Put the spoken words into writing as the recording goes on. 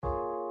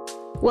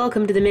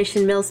Welcome to the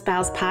Mission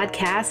Milspouse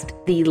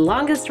podcast, the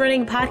longest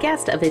running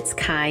podcast of its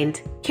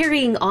kind.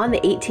 Carrying on the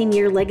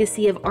 18-year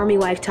legacy of Army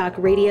Wife Talk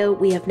Radio,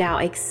 we have now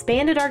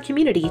expanded our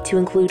community to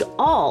include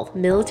all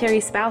military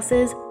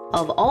spouses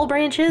of all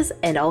branches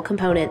and all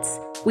components.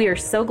 We are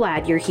so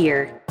glad you're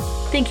here.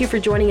 Thank you for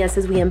joining us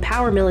as we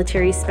empower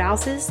military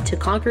spouses to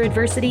conquer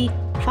adversity,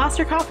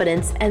 foster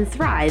confidence, and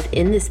thrive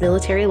in this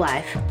military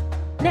life.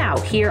 Now,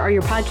 here are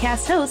your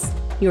podcast hosts,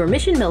 your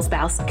Mission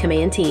Milspouse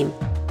Command Team.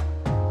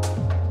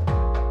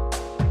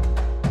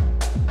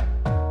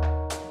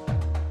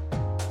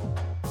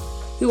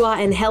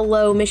 And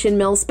hello, Mission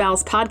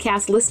Milspouse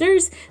podcast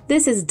listeners.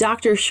 This is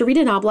Dr.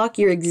 Sharita Knobloch,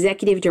 your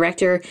executive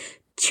director,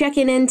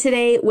 checking in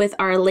today with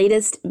our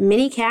latest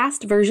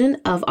mini-cast version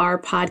of our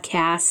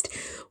podcast.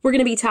 We're going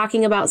to be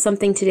talking about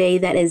something today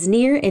that is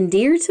near and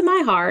dear to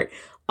my heart,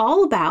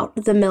 all about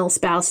the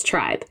Milspouse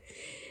tribe.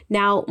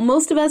 Now,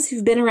 most of us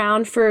who've been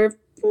around for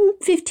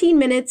 15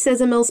 minutes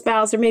as a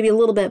Milspouse, or maybe a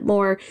little bit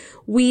more,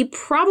 we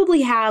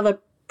probably have a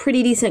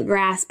pretty decent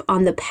grasp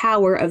on the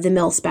power of the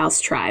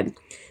Milspouse tribe.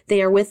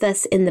 They are with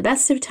us in the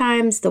best of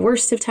times, the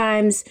worst of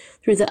times,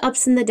 through the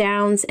ups and the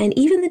downs, and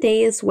even the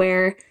days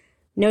where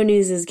no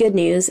news is good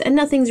news and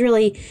nothing's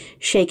really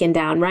shaken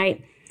down,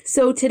 right?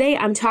 So today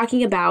I'm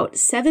talking about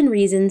 7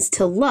 reasons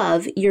to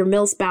love your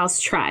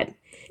Milspouse tribe.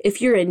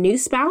 If you're a new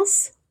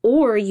spouse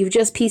or you've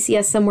just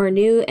PCS somewhere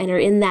new and are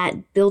in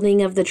that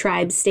building of the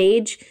tribe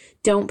stage,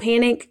 don't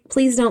panic.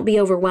 Please don't be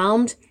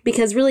overwhelmed,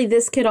 because really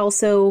this could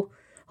also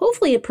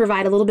hopefully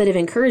provide a little bit of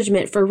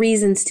encouragement for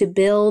reasons to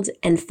build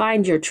and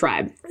find your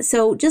tribe.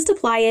 So just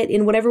apply it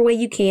in whatever way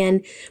you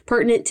can,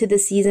 pertinent to the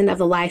season of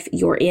the life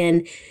you're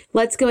in.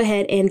 Let's go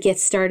ahead and get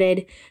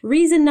started.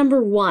 Reason number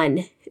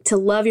 1 to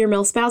love your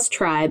Milspouse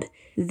tribe: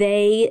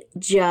 they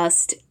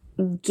just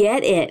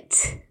get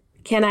it.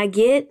 Can I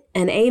get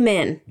an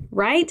amen?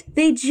 Right?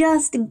 They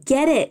just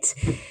get it.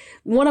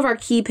 One of our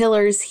key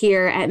pillars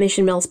here at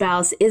Mission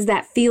Milspouse is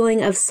that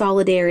feeling of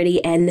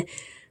solidarity and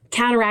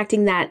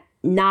counteracting that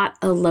not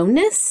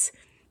aloneness,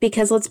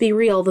 because let's be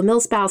real, the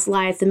Milspouse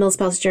life, the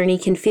Milspouse journey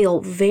can feel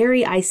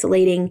very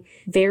isolating,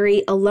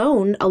 very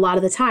alone a lot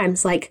of the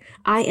times. Like,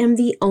 I am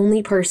the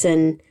only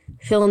person,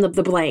 fill in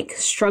the blank,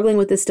 struggling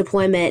with this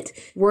deployment,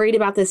 worried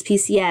about this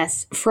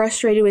PCS,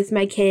 frustrated with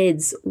my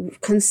kids,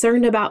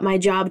 concerned about my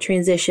job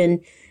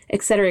transition,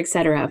 etc.,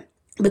 etc.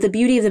 But the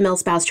beauty of the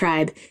Milspouse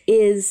tribe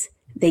is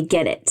they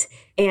get it.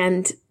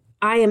 And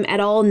I am at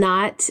all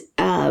not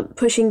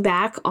pushing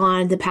back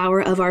on the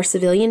power of our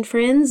civilian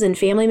friends and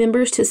family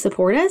members to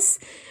support us,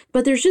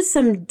 but there's just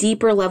some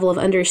deeper level of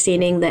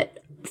understanding that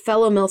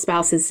fellow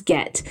Milspouses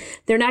get.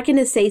 They're not going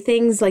to say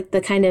things like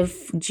the kind of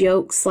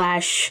joke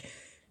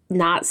 /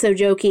 not so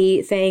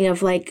jokey thing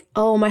of like,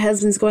 oh, my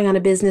husband's going on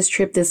a business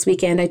trip this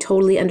weekend. I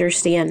totally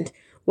understand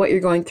what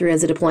you're going through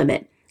as a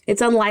deployment.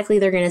 It's unlikely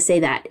they're going to say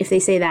that. If they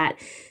say that,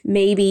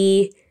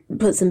 maybe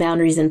put some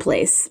boundaries in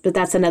place. But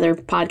that's another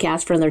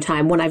podcast for another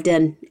time, one I've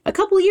done a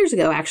couple of years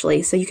ago,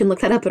 actually. So you can look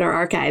that up in our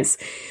archives.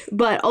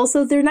 But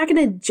also, they're not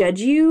going to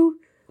judge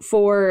you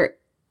for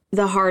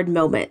the hard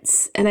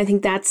moments. And I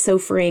think that's so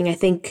freeing. I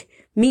think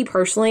me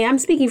personally, I'm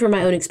speaking from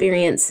my own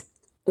experience.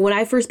 When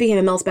I first became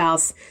a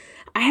Milspouse,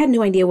 I had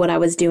no idea what I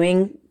was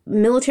doing.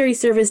 Military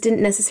service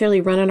didn't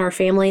necessarily run in our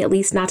family, at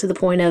least not to the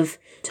point of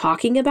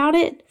talking about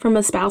it from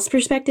a spouse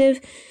perspective.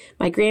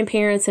 My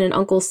grandparents and an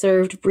uncle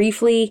served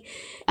briefly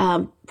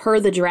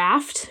per the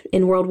draft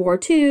in World War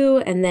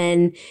II and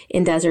then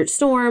in Desert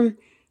Storm,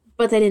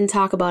 but they didn't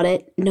talk about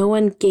it. No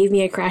one gave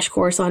me a crash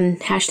course on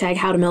hashtag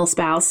how to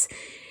Milspouse.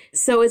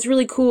 So it's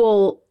really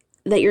cool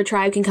that your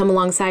tribe can come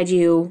alongside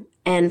you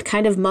and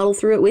kind of muddle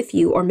through it with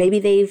you, or maybe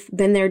they've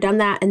been there, done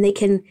that, and they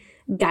can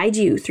guide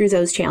you through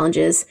those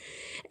challenges.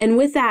 And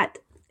with that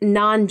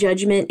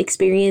non-judgment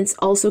experience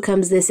also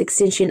comes this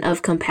extension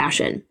of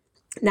compassion.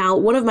 Now,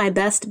 one of my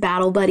best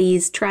battle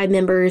buddies, tribe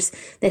members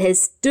that has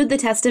stood the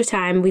test of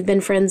time, we've been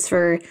friends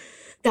for,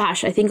 I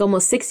think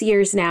almost 6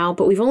 years now,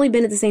 but we've only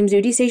been at the same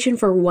duty station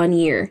for 1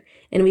 year,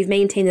 and we've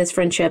maintained this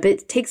friendship.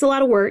 It takes a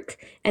lot of work,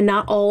 and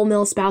not all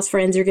Milspouse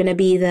friends are going to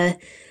be the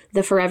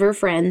forever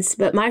friends,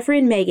 but my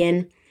friend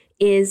Megan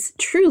is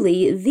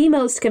truly the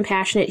most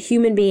compassionate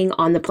human being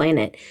on the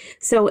planet.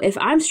 So if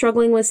I'm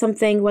struggling with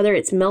something, whether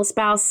it's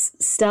Milspouse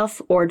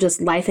stuff or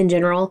just life in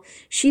general,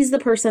 she's the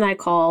person I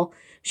call.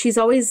 She's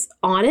always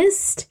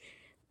honest,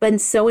 but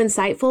so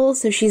insightful.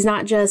 So she's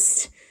not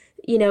just,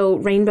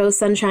 rainbow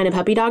sunshine and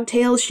puppy dog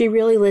tails. She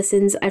really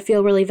listens. I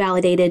feel really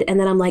validated. And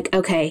then I'm like,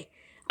 okay,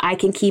 I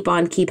can keep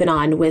on keeping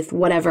on with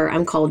whatever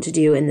I'm called to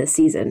do in this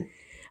season.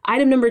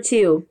 Item number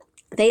 2,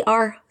 they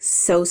are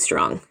so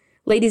strong.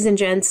 Ladies and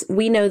gents,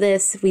 we know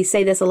this. We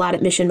say this a lot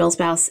at Mission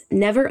Milspouse.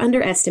 Never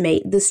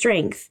underestimate the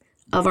strength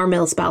of our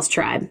Milspouse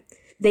tribe.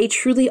 They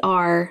truly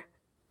are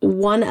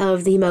one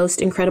of the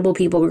most incredible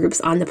people groups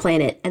on the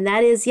planet. And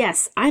that is,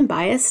 yes, I'm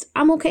biased.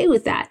 I'm okay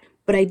with that.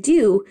 But I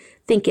do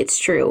think it's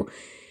true.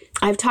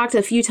 I've talked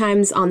a few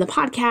times on the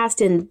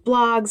podcast and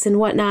blogs and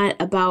whatnot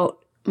about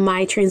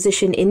my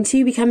transition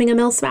into becoming a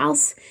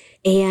Milspouse.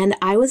 And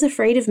I was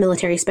afraid of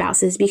military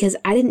spouses because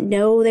I didn't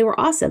know they were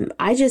awesome.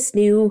 I just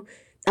knew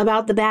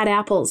about the bad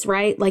apples,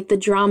 right? Like the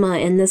drama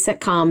and the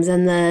sitcoms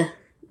and the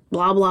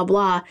blah, blah,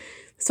 blah.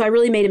 So I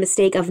really made a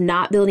mistake of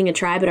not building a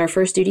tribe at our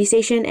first duty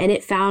station. And I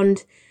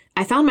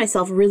found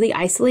myself really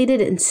isolated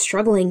and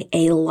struggling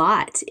a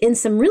lot in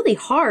some really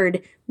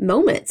hard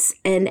moments.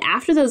 And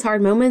after those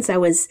hard moments, I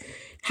was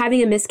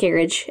having a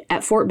miscarriage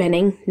at Fort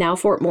Benning, now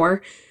Fort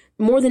Moore,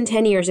 more than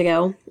 10 years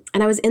ago.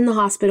 And I was in the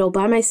hospital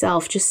by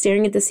myself, just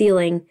staring at the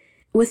ceiling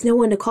with no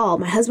one to call.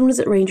 My husband was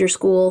at Ranger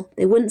School.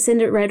 They wouldn't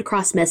send a Red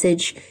Cross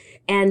message.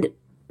 And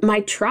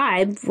my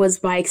tribe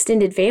was my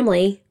extended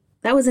family.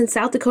 That was in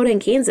South Dakota and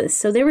Kansas.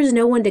 So there was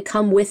no one to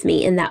come with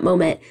me in that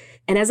moment.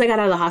 And as I got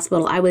out of the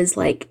hospital, I was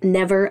like,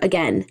 never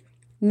again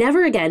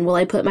will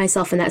I put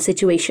myself in that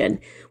situation.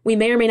 We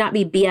may or may not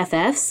be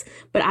BFFs,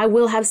 but I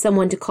will have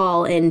someone to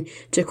call and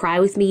to cry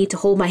with me, to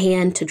hold my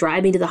hand, to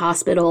drive me to the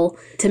hospital,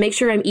 to make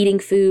sure I'm eating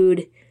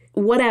food,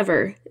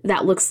 whatever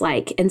that looks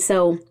like. And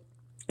so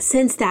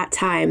since that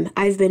time,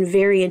 I've been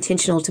very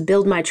intentional to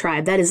build my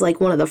tribe. That is like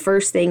one of the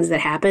first things that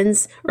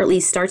happens, or at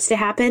least starts to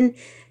happen,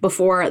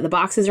 before the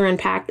boxes are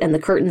unpacked and the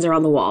curtains are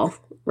on the wall,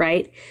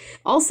 right?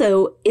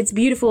 Also, it's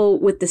beautiful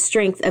with the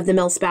strength of the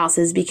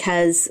Milspouses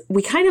because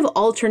we kind of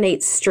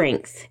alternate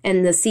strength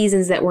in the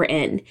seasons that we're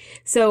in.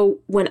 So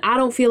when I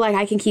don't feel like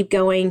I can keep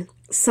going,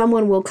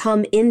 someone will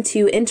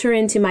enter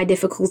into my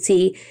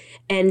difficulty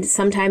and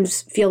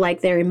sometimes feel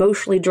like they're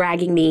emotionally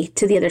dragging me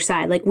to the other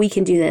side. Like, we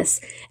can do this.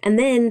 And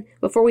then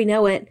before we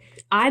know it,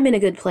 I'm in a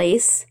good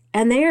place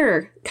and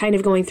they're kind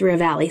of going through a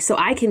valley. So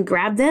I can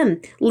grab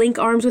them, link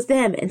arms with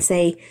them and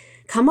say,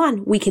 come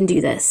on, we can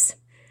do this.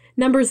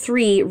 Number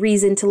 3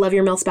 reason to love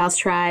your Milspouse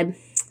tribe.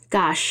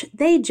 Gosh,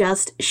 they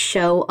just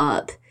show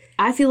up.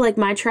 I feel like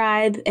my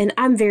tribe, and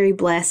I'm very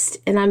blessed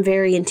and I'm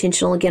very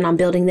intentional again on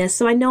building this.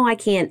 So I know I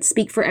can't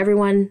speak for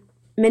everyone.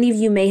 Many of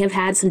you may have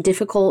had some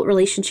difficult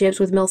relationships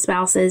with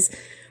Milspouses,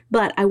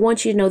 but I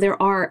want you to know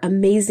there are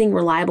amazing,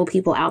 reliable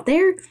people out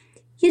there.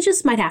 You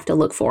just might have to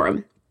look for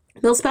them.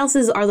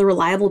 Milspouses are the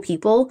reliable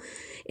people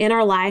in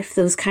our life,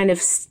 those kind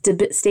of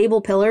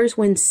stable pillars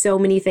when so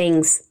many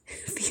things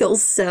feel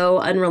so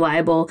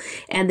unreliable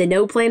and the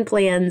no plan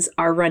plans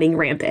are running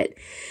rampant.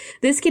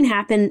 This can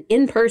happen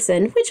in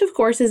person, which of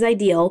course is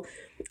ideal,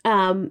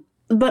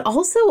 but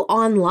also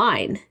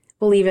online,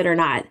 believe it or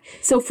not.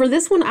 So for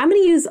this one, I'm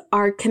going to use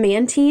our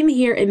command team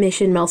here at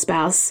Mission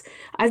Milspouse.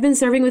 I've been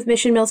serving with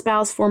Mission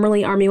Milspouse,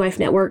 formerly Army Wife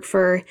Network,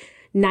 for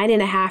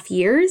 9.5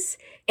 years.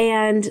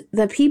 And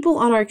the people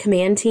on our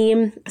command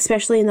team,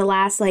 especially in the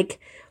last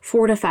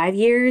 4 to 5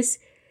 years,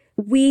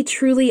 we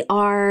truly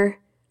are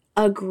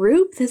a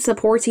group that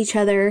supports each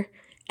other,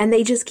 and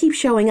they just keep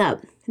showing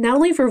up, not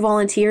only for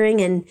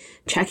volunteering and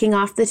checking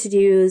off the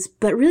to-dos,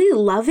 but really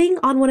loving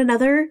on one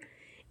another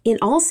in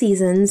all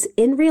seasons,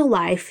 in real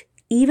life,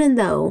 even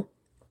though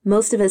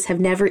most of us have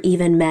never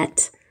even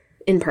met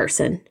in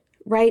person,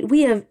 right?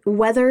 We have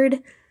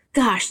weathered,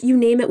 gosh, you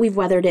name it, we've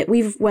weathered it.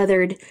 We've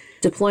weathered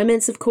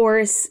deployments, of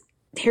course,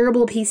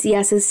 terrible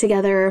PCSs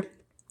together,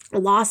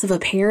 loss of a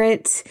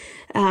parent,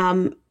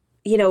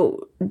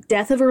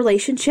 death of a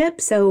relationship.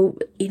 So,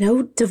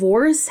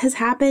 divorce has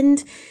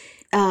happened,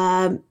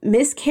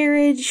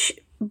 miscarriage,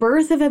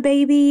 birth of a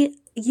baby,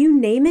 you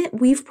name it.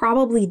 We've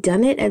probably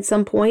done it at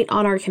some point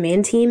on our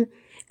command team.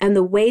 And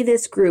the way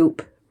this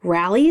group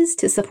rallies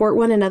to support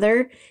one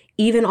another,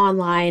 even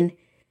online,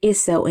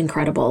 is so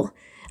incredible.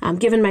 I'm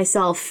giving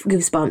myself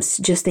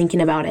goosebumps just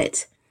thinking about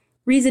it.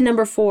 Reason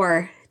number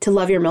 4 to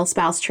love your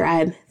Milspouse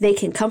tribe: they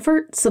can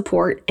comfort,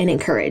 support, and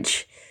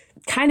encourage.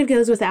 Kind of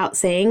goes without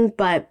saying,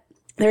 but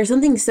there's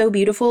something so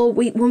beautiful.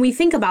 When we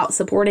think about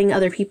supporting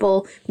other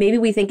people, maybe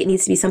we think it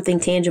needs to be something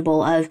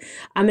tangible of,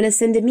 I'm going to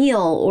send a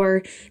meal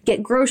or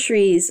get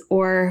groceries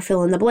or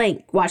fill in the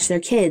blank, watch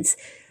their kids.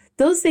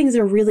 Those things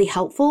are really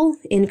helpful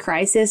in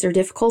crisis or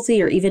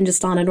difficulty or even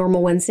just on a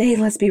normal Wednesday,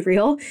 let's be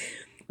real.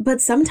 But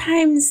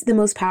sometimes the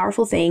most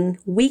powerful thing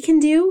we can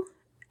do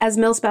as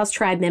Milspouse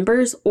tribe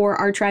members, or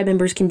our tribe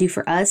members can do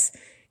for us,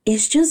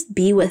 is just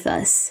be with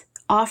us.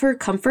 Offer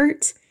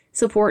comfort,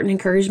 support, and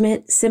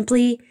encouragement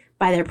simply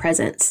by their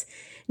presence.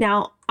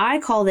 Now, I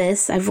call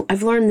this,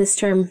 I've learned this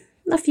term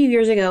a few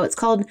years ago. It's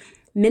called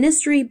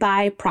ministry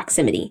by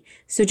proximity.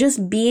 So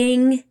just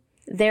being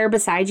there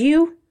beside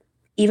you,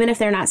 even if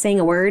they're not saying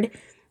a word,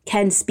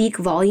 can speak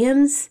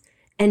volumes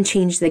and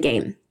change the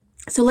game.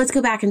 So let's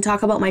go back and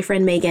talk about my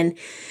friend Megan.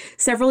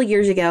 Several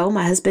years ago,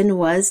 my husband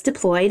was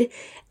deployed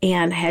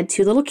and had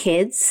 2 little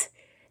kids,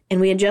 and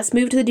we had just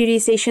moved to the duty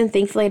station.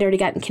 Thankfully, I'd already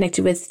gotten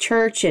connected with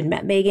church and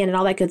met Megan and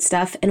all that good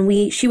stuff.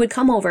 And she would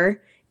come over,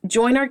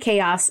 join our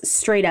chaos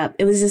straight up.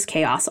 It was just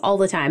chaos all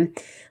the time.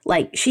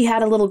 She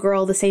had a little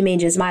girl the same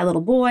age as my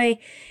little boy,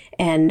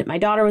 and my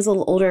daughter was a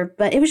little older,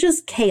 but it was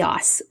just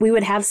chaos. We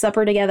would have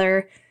supper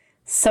together.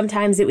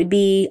 Sometimes it would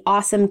be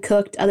awesome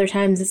cooked. Other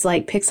times it's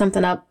pick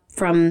something up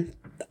from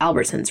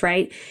Albertsons,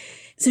 right?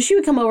 So she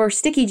would come over,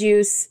 sticky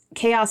juice,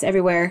 chaos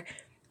everywhere.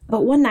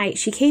 But one night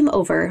she came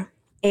over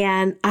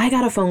and I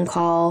got a phone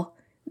call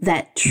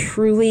that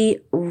truly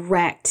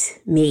wrecked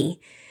me.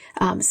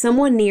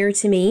 someone near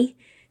to me,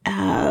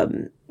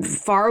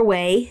 far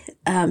away,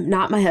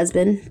 not my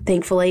husband,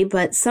 thankfully,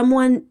 but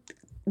someone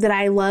that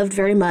I loved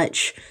very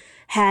much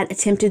had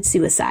attempted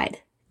suicide.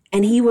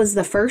 And he was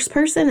the first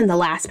person, and the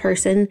last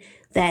person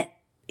that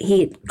he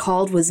had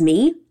called was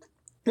me,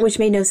 which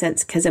made no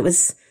sense because it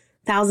was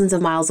thousands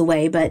of miles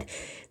away, but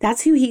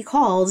that's who he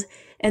called.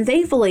 And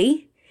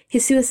thankfully,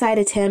 his suicide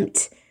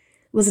attempt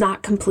was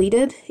not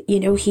completed.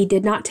 He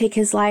did not take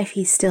his life.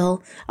 He's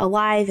still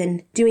alive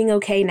and doing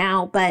okay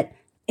now. But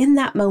in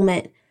that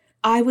moment,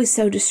 I was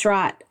so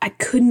distraught, I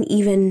couldn't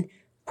even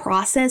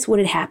process what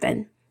had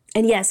happened.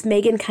 And yes,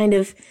 Megan kind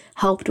of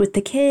helped with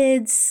the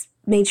kids,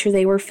 made sure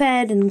they were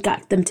fed and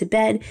got them to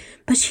bed.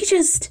 But she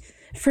just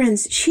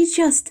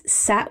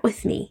sat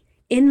with me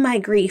in my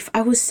grief.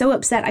 I was so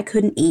upset I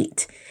couldn't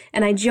eat.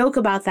 And I joke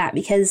about that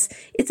because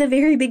it's a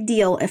very big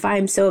deal if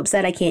I'm so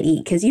upset I can't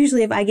eat. Because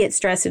usually if I get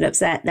stressed and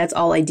upset, that's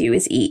all I do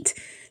is eat.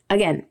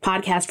 Again,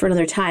 podcast for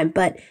another time.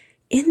 But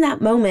in that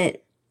moment,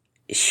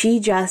 she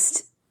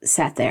just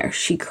sat there.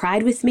 She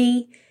cried with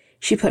me.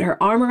 She put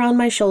her arm around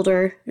my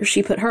shoulder.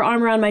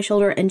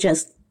 And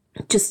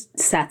just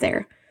sat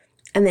there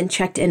and then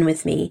checked in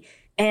with me.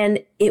 And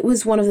it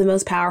was one of the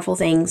most powerful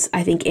things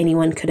I think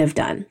anyone could have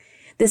done.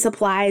 This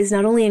applies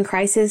not only in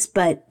crisis,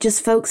 but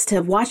just folks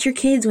to watch your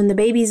kids when the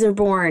babies are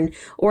born,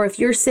 or if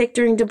you're sick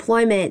during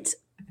deployment,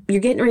 you're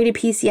getting ready to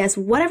PCS,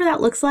 whatever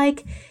that looks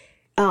like.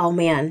 Oh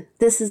man,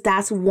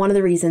 that's one of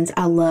the reasons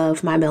I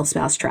love my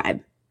Milspouse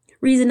tribe.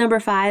 Reason number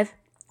 5,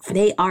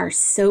 they are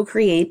so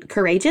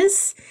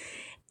courageous,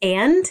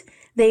 and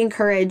they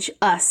encourage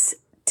us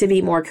to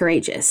be more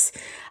courageous.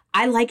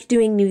 I like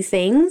doing new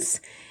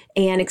things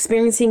and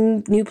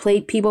experiencing new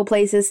people,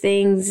 places,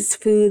 things,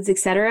 foods,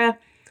 etc.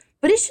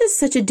 But it's just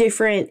such a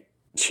different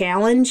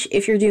challenge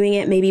if you're doing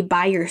it maybe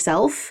by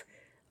yourself,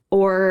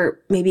 or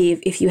maybe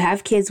if you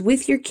have kids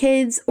with your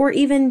kids, or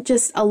even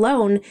just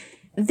alone.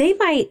 They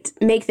might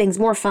make things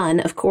more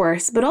fun, of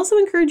course, but also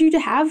encourage you to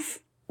have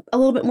a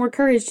little bit more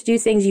courage to do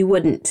things you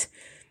wouldn't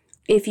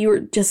if you were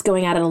just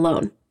going at it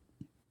alone.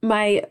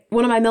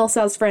 One of my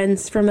Milspouse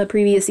friends from a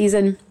previous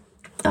season,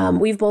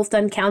 we've both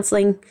done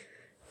counseling,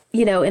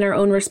 in our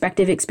own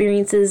respective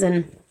experiences,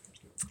 and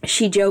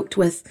she joked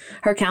with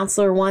her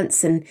counselor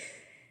once, and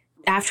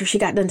after she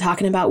got done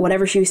talking about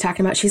whatever she was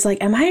talking about, she's like,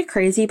 am I a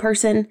crazy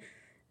person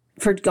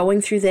for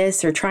going through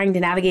this or trying to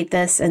navigate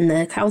this? And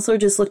the counselor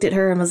just looked at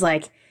her and was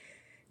like,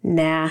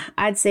 nah,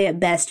 I'd say at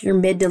best you're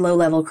mid to low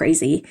level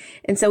crazy.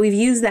 And so we've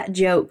used that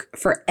joke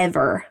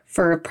forever,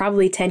 for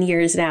probably 10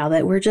 years now,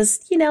 that we're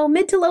just,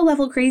 mid to low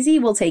level crazy,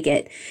 we'll take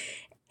it.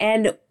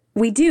 And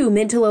we do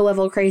mid to low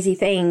level crazy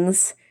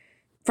things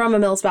from a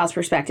Milspouse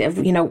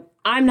perspective.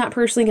 I'm not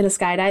personally going to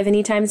skydive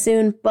anytime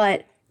soon,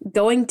 but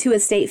going to a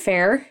state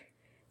fair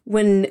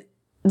when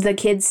the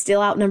kids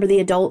still outnumber the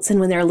adults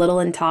and when they're little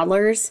and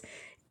toddlers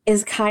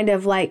is kind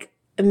of like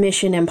a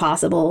mission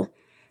impossible.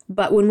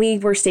 But when we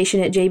were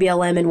stationed at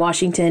JBLM in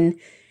Washington,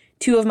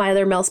 2 of my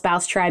other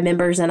Milspouse tribe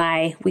members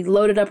and we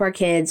loaded up our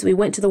kids. We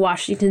went to the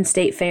Washington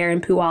State Fair in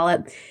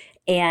Puyallup,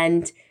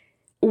 and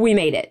we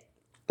made it.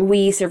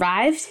 We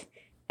survived.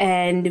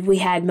 And we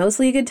had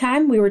mostly a good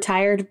time. We were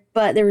tired,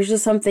 but there was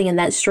just something in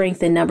that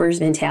strength in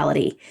numbers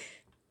mentality.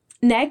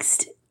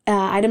 Next,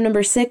 item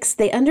number 6,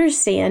 they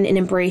understand and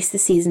embrace the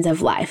seasons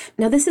of life.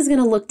 Now, this is going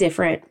to look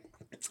different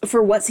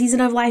for what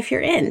season of life you're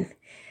in.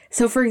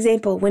 So, for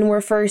example, when we're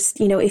first,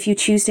 if you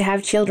choose to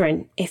have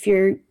children, if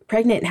you're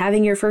pregnant,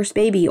 having your first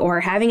baby,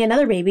 or having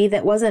another baby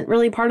that wasn't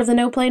really part of the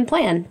no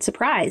plan,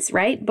 surprise,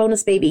 right?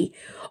 Bonus baby.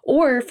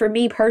 Or for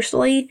me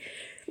personally,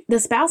 the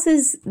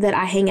spouses that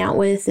I hang out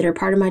with that are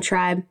part of my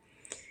tribe,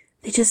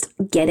 they just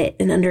get it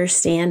and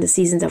understand the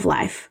seasons of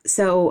life.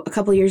 So a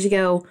couple years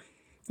ago,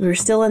 we were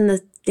still in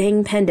the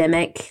dang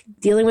pandemic,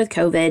 dealing with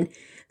COVID,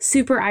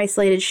 super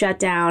isolated, shut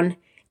down,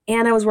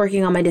 and I was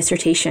working on my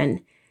dissertation.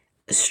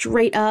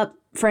 Straight up,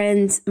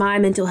 friends, my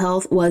mental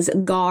health was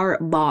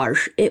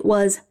garbage. It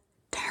was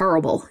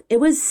terrible. It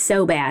was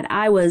so bad.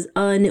 I was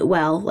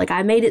unwell.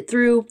 I made it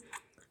through,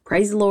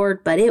 praise the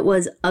Lord, but it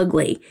was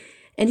ugly.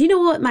 And you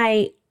know what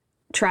my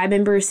tribe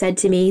members said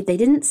to me? They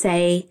didn't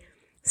say,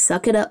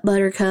 suck it up,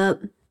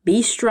 buttercup,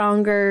 be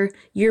stronger,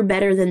 you're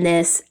better than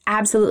this.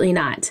 Absolutely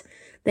not.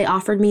 They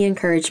offered me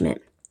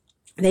encouragement.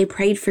 They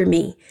prayed for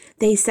me.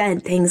 They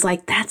said things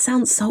like, that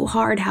sounds so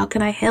hard, how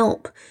can I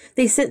help?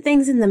 They sent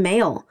things in the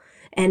mail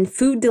and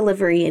food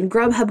delivery and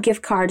Grubhub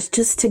gift cards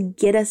just to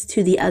get us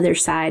to the other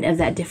side of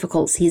that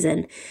difficult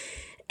season.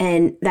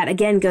 And that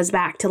again goes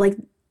back to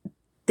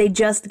they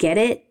just get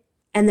it,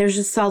 and there's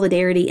just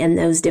solidarity in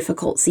those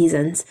difficult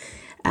seasons.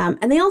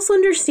 And they also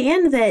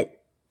understand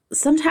that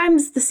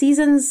sometimes the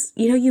seasons,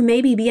 you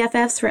may be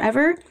BFFs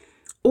forever,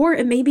 or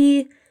it may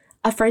be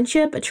a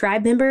friendship, a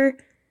tribe member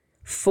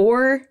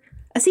for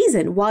a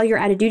season. While you're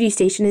at a duty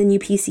station in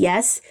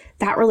UPCS,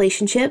 that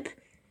relationship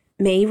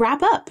may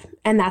wrap up,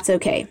 and that's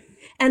okay.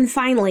 And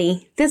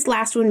finally, this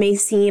last one may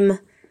seem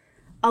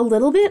a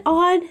little bit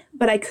odd,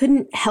 but I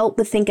couldn't help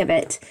but think of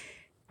it.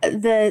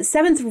 The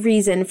 7th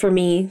reason for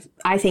me,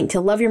 I think,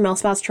 to love your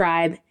Milspouse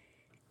tribe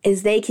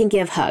is they can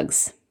give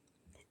hugs.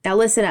 Now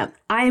listen up.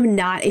 I am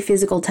not a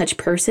physical touch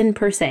person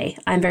per se.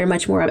 I'm very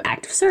much more of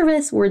active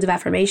service, words of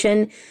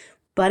affirmation.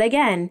 But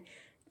again,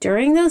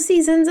 during those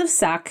seasons of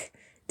suck,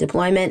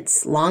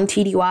 deployments, long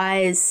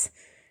TDYs,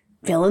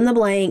 fill in the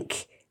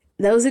blank,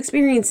 those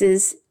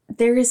experiences,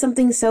 there is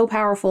something so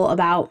powerful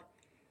about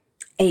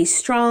a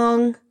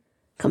strong,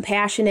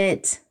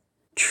 compassionate,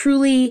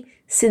 truly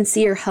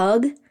sincere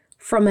hug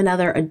from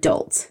another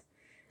adult.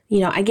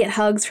 I get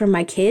hugs from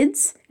my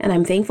kids, and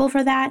I'm thankful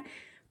for that,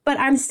 but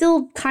I'm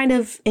still kind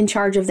of in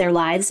charge of their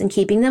lives and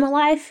keeping them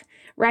alive,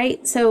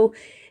 right? So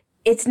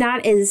it's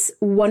not as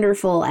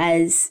wonderful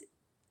as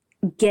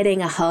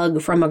getting a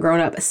hug from a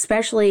grown-up,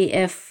 especially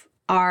if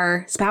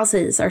our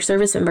spouses, our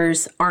service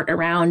members aren't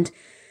around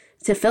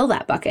to fill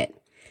that bucket.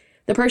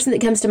 The person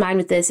that comes to mind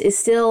with this is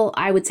still,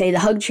 I would say, the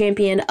hug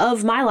champion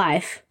of my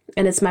life,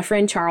 and it's my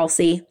friend Charles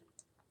C.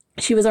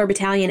 She was our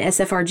battalion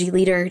SFRG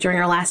leader during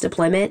our last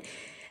deployment,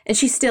 and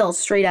she's still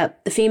straight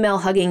up the female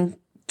hugging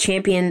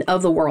champion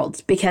of the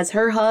world because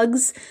her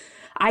hugs,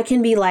 I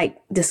can be like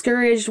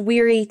discouraged,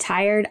 weary,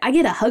 tired. I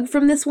get a hug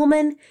from this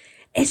woman.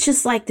 It's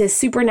just like this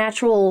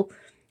supernatural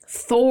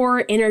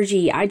Thor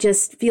energy. I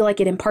just feel like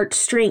it imparts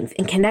strength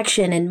and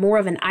connection and more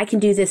of an I can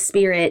do this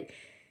spirit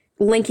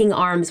linking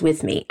arms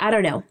with me. I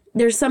don't know.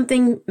 There's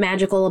something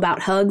magical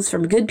about hugs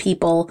from good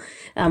people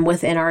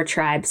within our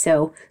tribe.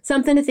 So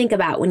something to think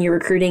about when you're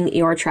recruiting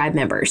your tribe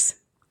members.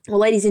 Well,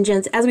 ladies and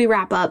gents, as we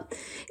wrap up,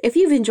 if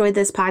you've enjoyed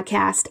this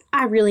podcast,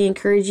 I really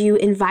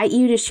invite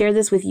you to share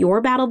this with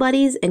your battle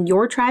buddies and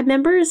your tribe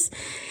members,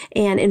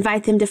 and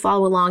invite them to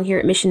follow along here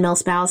at Mission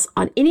Milspouse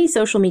on any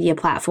social media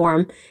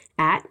platform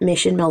at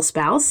Mission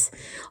Milspouse.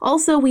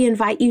 Also, we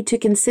invite you to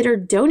consider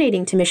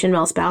donating to Mission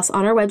Milspouse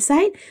on our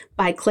website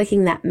by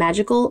clicking that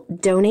magical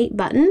donate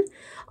button.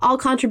 All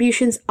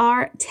contributions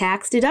are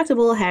tax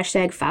deductible,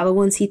 hashtag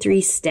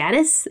 501c3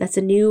 status. That's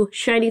a new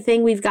shiny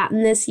thing we've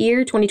gotten this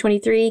year,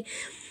 2023.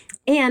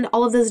 And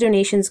all of those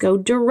donations go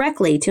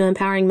directly to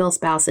empowering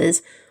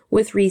Milspouses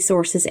with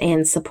resources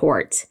and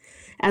support.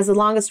 As the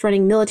longest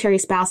running military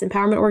spouse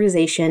empowerment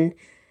organization,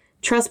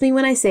 trust me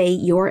when I say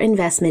your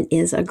investment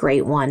is a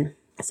great one.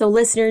 So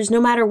listeners,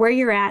 no matter where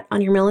you're at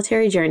on your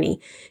military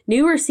journey,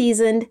 new or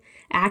seasoned,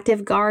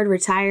 active guard,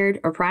 retired,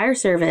 or prior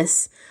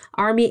service,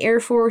 Army, Air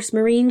Force,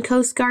 Marine,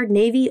 Coast Guard,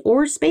 Navy,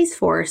 or Space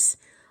Force,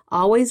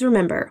 always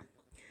remember,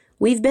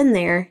 we've been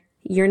there,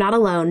 you're not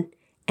alone,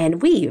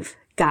 and we've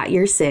got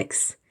your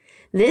six.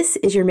 This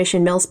is your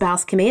Mission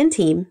Milspouse Command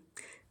Team,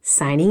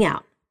 signing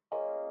out.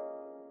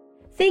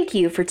 Thank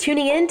you for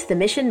tuning in to the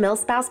Mission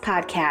Milspouse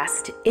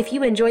podcast. If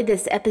you enjoyed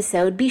this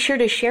episode, be sure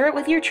to share it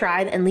with your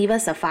tribe and leave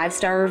us a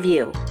 5-star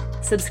review.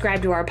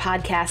 Subscribe to our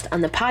podcast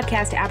on the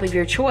podcast app of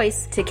your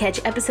choice to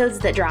catch episodes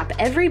that drop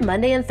every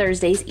Monday and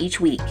Thursdays each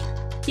week.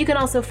 You can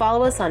also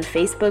follow us on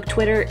Facebook,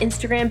 Twitter,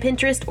 Instagram,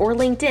 Pinterest, or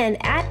LinkedIn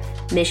at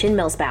Mission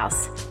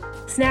Milspouse.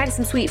 Snag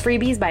some sweet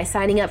freebies by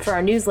signing up for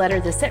our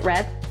newsletter, The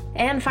SITREP.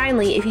 And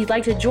finally, if you'd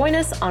like to join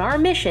us on our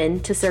mission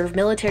to serve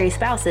military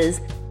spouses,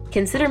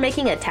 consider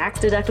making a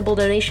tax-deductible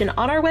donation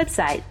on our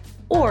website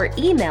or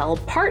email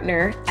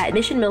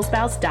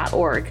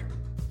partner@missionmilspouse.org.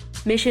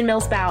 Mission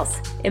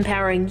Milspouse,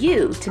 empowering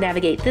you to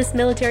navigate this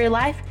military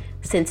life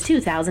since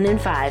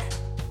 2005.